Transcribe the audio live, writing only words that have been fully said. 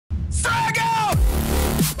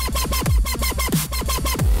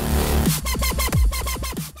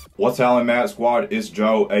What's happening, Mad Squad? It's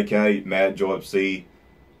Joe, aka Mad Joe FC.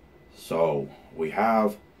 So, we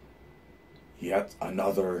have yet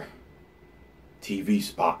another TV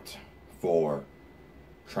spot for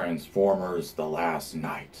Transformers The Last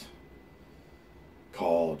Night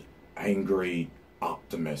called Angry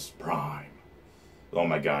Optimus Prime. Oh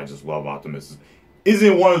my god, I just love Optimus. Isn't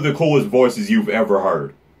it one of the coolest voices you've ever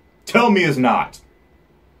heard? Tell me it's not.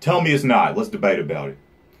 Tell me it's not. Let's debate about it.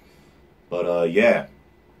 But, yeah.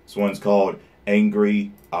 This one's called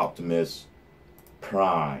Angry Optimus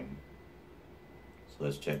Prime. So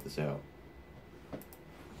let's check this out.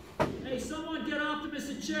 Hey, someone get Optimus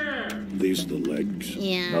a chair! These are the legs.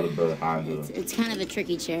 Yeah. Another behind the... It's kind of a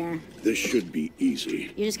tricky chair. This should be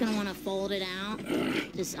easy. You're just going to want to fold it out.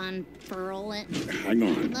 Just unfurl it. Hang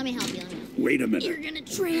on. Let me help you. Wait a minute. You're going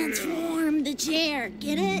to transform the chair.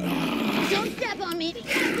 Get it? Don't step on me.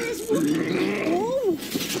 This oh.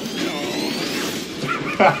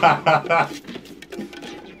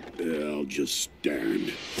 I'll just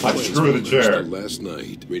stand. I screw the chair. Last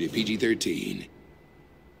Night, rated PG-13.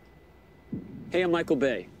 Hey, I'm Michael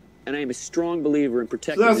Bay, and I am a strong believer in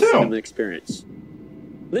protecting So the that's him. cinema experience.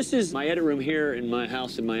 This is my edit room here in my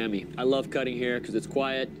house in Miami. I love cutting hair because it's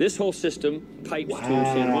quiet. This whole system pipes to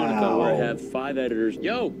Santa Monica where I have 5 editors.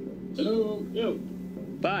 Yo! Hello! Yo!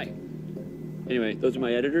 Bye! Anyway, those are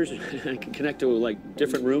my editors. I can connect to, like,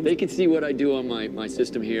 different rooms. They can see what I do on my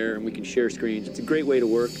system here, and we can share screens. It's a great way to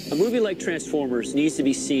work. A movie like Transformers needs to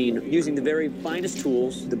be seen using the very finest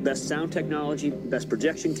tools, the best sound technology, best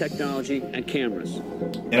projection technology, and cameras.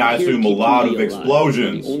 And I assume a lot of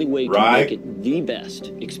explosions, The only way to right? make it the best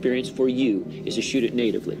experience for you is to shoot it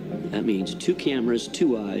natively. That means 2 cameras,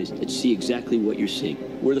 2 eyes that see exactly what you're seeing.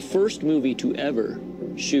 We're the first movie to ever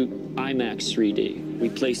shoot IMAX 3D. We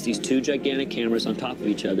place these 2 gigantic cameras on top of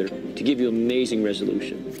each other to give you amazing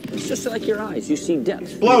resolution. It's just like your eyes. You see depth.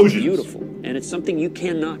 Explosions. It's beautiful. And it's something you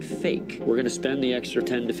cannot fake. We're going to spend the extra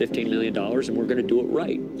 $10 to $15 million, and we're going to do it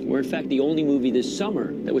right. We're, in fact, the only movie this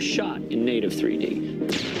summer that was shot in native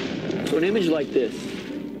 3D. So an image like this,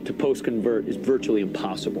 to post-convert, is virtually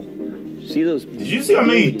impossible. See those? Did you see how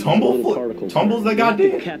many tumbles they got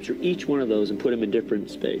You there? capture each one of those and put them in a different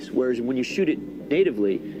space. Whereas when you shoot it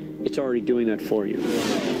natively, it's already doing that for you.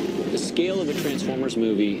 The scale of a Transformers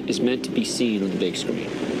movie is meant to be seen on the big screen,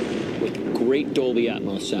 with great Dolby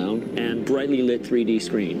Atmos sound and brightly lit 3D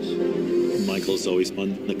screens. Michael's always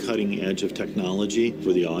on the cutting edge of technology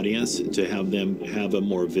for the audience to have them have a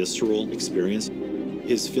more visceral experience.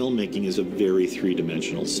 His filmmaking is a very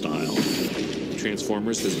three-dimensional style.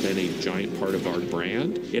 Transformers has been a giant part of our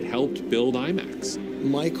brand. It helped build IMAX.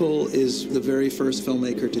 Michael is the very first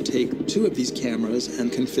filmmaker to take 2 of these cameras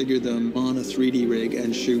and configure them on a 3D rig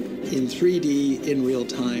and shoot in 3D in real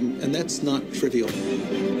time, and that's not trivial.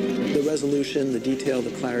 The resolution, the detail, the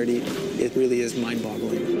clarity, it really is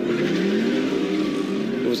mind-boggling.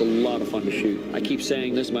 It was a lot of fun to shoot. I keep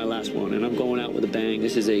saying this is my last one, and I'm going out with a bang.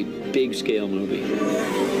 This is a big-scale movie.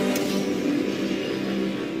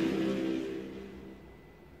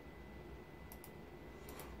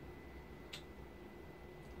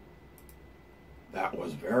 That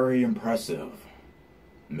was very impressive,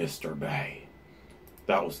 Mr. Bay.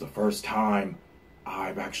 That was the first time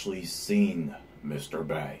I've actually seen Mr.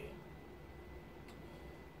 Bay.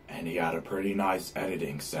 And he had a pretty nice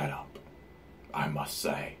editing setup, I must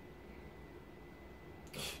say.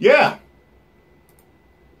 Yeah.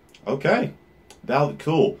 Okay. That was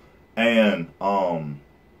cool. And, what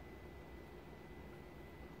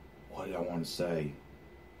did I want to say?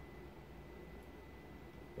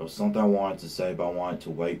 There was something I wanted to say, but I wanted to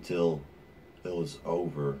wait till it was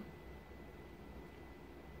over.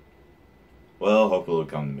 Well, hopefully it'll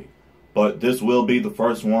come to me. But this will be the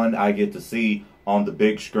first one I get to see on the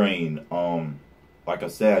big screen. Like I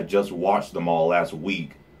said, I just watched them all last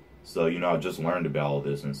week. So, you know, I just learned about all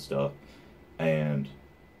this and stuff. And,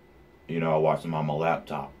 you know, I watched them on my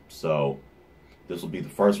laptop. So, this will be the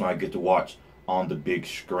first one I get to watch on the big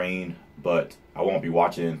screen. But I won't be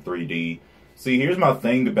watching it in 3D. See, here's my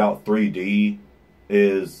thing about 3D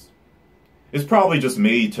is, it's probably just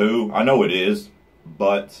me too. I know it is,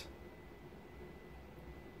 but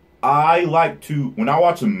I like to, when I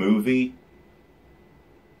watch a movie,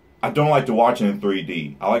 I don't like to watch it in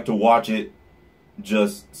 3D. I like to watch it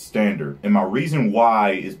just standard. And my reason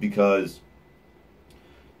why is because,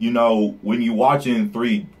 you know, when you watch it in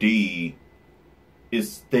 3D,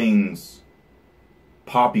 it's things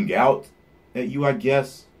popping out at you, I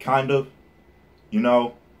guess, kind of. You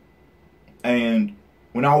know, and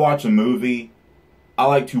when I watch a movie, I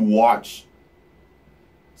like to watch,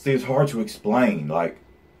 see, it's hard to explain, like,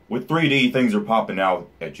 with 3D, things are popping out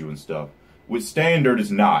at you and stuff. With standard,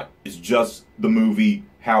 it's not. It's just the movie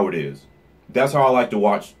how it is. That's how I like to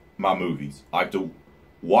watch my movies. I like to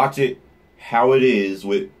watch it how it is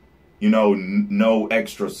with, you know, no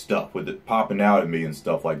extra stuff, with it popping out at me and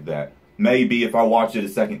stuff like that. Maybe if I watch it a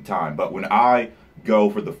second time, but when I go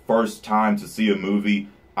for the first time to see a movie,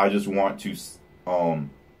 I just want to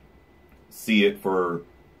see it for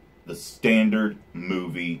the standard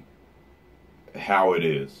movie how it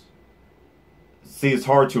is. See, it's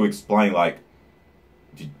hard to explain. Like,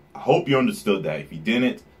 I hope you understood that. If you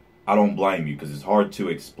didn't, I don't blame you, because it's hard to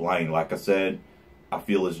explain. Like I said, I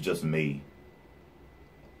feel it's just me.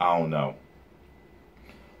 I don't know.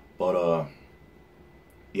 But,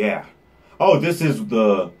 yeah. Oh, this is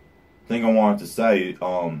the thing I wanted to say.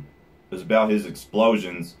 It's about his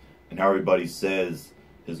explosions and how everybody says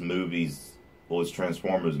his movies, well, his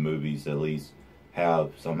Transformers movies at least,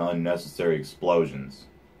 have some unnecessary explosions.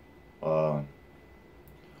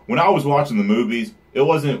 When I was watching the movies, it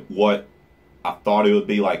wasn't what I thought it would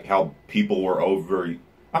be, like how people were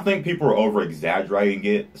I think people were over-exaggerating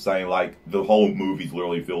it, saying like the whole movie's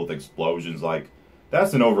literally filled with explosions. Like,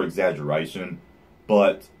 that's an over-exaggeration,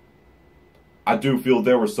 but I do feel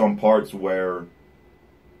there were some parts where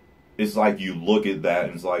it's like you look at that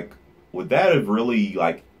and it's like, would that have really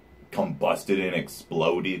like combusted and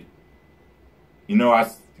exploded? You know, I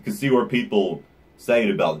can see where people say it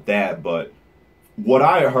about that, but what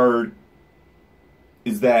I heard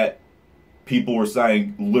is that people were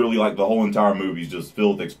saying literally like the whole entire movie is just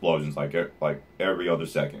filled with explosions, like every other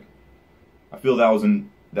second. I feel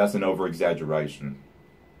that's an over-exaggeration.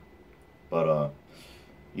 But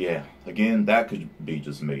yeah, again, that could be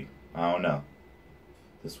just me. I don't know.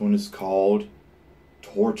 This one is called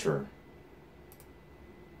Torture.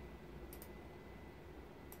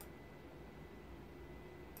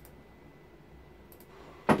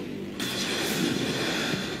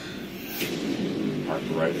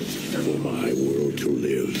 For my world to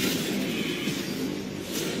live,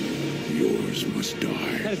 yours must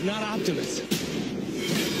die. That is not Optimus.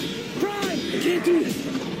 Prime! I can't do this!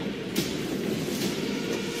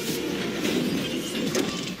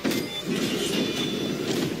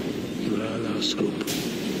 Scoop.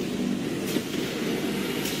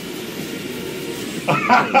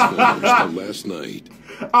 Last night.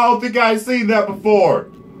 I don't think I've seen that before.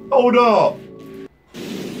 Hold up.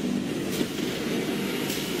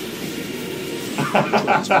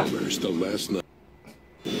 Transformers, the last night.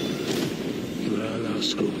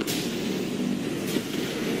 Scoop.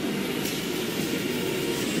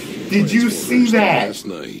 Did you see that? Last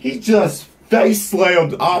night. He just face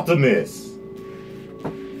slammed Optimus.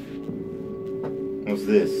 What's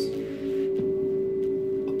this?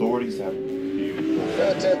 Authorities have...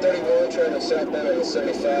 1031, trying to southbound on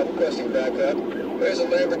 75, requesting backup. There's a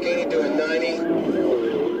Lamborghini doing 90.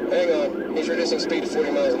 Hang on, he's reducing speed to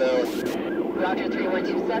 40 miles an hour. Roger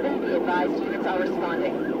 3127, be advised units are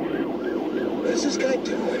responding. What is this guy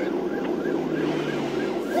doing?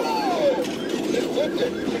 Whoa! He flipped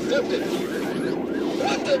it! He flipped it!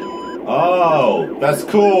 What the? Oh, that's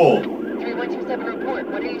cool! 3127 report,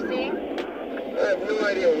 what are you seeing? I have no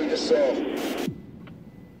idea what we just saw.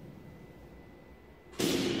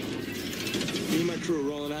 Me and my crew are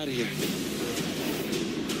rolling out of here.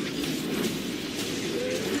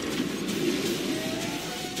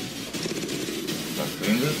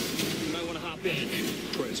 You might want to hop in.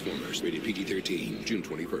 Transformers, rated PG-13, June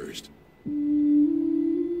 21st.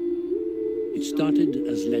 It started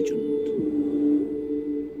as legend.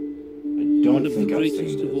 I don't One of the think I've greatest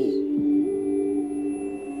seen of this. all.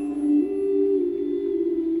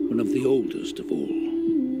 One of the oldest of all.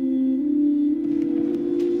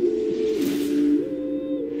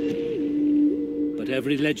 But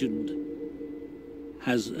every legend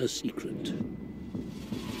has a secret.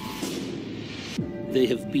 They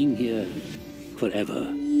have been here forever,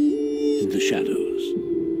 in the shadows,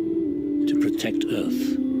 to protect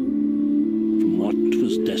Earth from what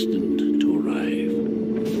was destined to arrive.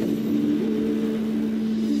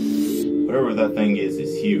 Whatever that thing is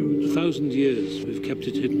huge. 1,000 years we've kept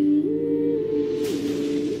it hidden.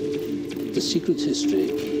 The secret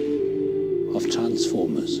history of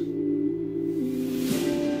Transformers.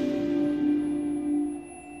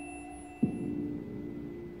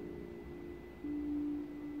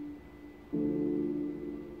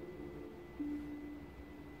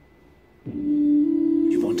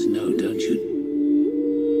 You want to know, don't you?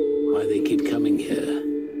 Why they keep coming here.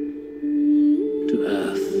 To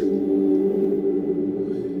Earth.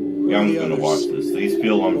 Yeah, I'm gonna watch this. These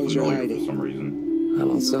feel unfamiliar for some reason. I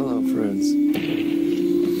don't sell out friends.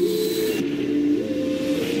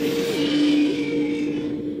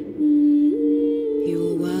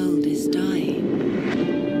 Your world is dying.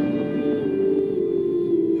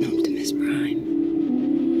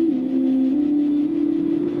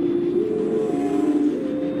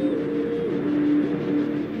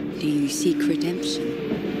 seek redemption.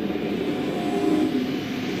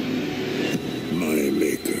 My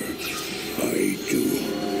maker, I do.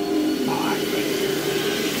 My maker,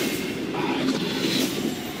 I do.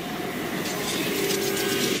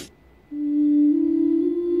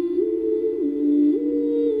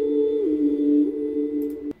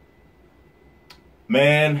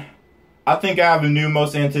 Man, I think I have a new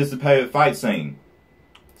most anticipated fight scene.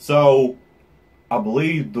 So, I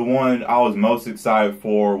believe the one I was most excited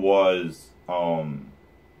for was, I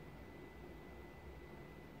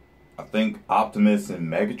think Optimus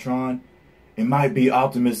and Megatron. It might be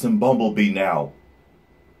Optimus and Bumblebee now.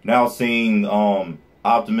 Now seeing,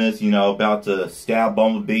 Optimus, you know, about to stab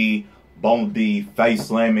Bumblebee, Bumblebee face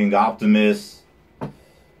slamming Optimus,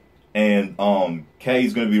 and,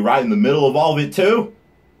 Kay's gonna be right in the middle of all of it too.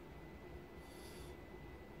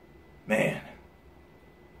 Man.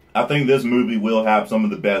 I think this movie will have some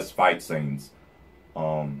of the best fight scenes.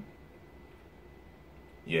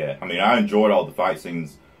 Yeah, I mean, I enjoyed all the fight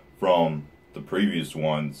scenes from the previous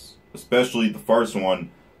ones, especially the first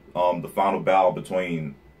one, the final battle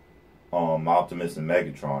between Optimus and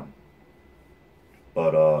Megatron.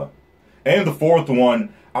 But and the fourth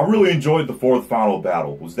one, I really enjoyed the fourth final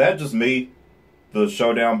battle. Was that just me? The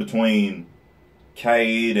showdown between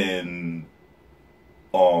Cade and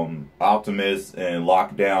Optimus and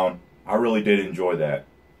Lockdown. I really did enjoy that.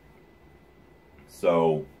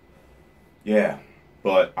 So, yeah.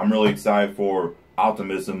 But I'm really excited for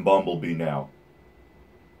Optimus and Bumblebee now.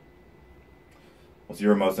 What's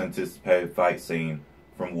your most anticipated fight scene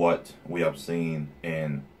from what we have seen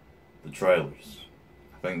in the trailers?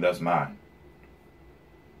 I think that's mine.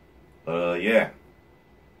 Yeah.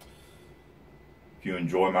 If you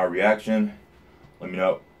enjoy my reaction, let me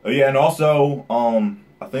know. Oh yeah, and also,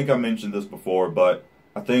 I think I mentioned this before, but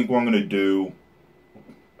I think what I'm gonna do,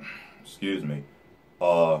 excuse me,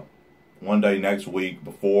 one day next week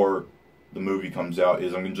before the movie comes out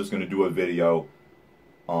is I'm just gonna do a video,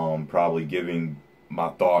 probably giving my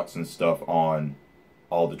thoughts and stuff on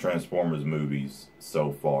all the Transformers movies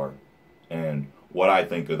so far, and what I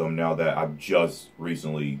think of them now that I've just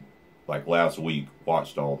recently, like last week,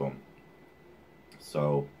 watched all of them.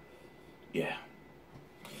 So, yeah.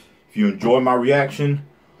 If you enjoyed my reaction,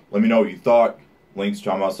 let me know what you thought. Links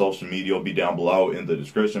to all my social media will be down below in the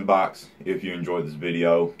description box. If you enjoyed this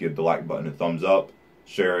video, give the like button a thumbs up,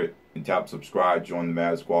 share it, and tap subscribe. Join the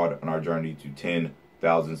Mad Squad on our journey to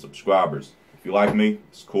 10,000 subscribers. If you like me,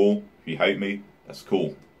 it's cool. If you hate me, that's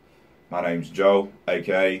cool. My name's Joe,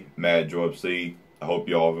 aka Mad Joe FC. I hope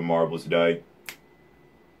you all have a marvelous day.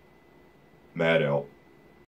 Mad out.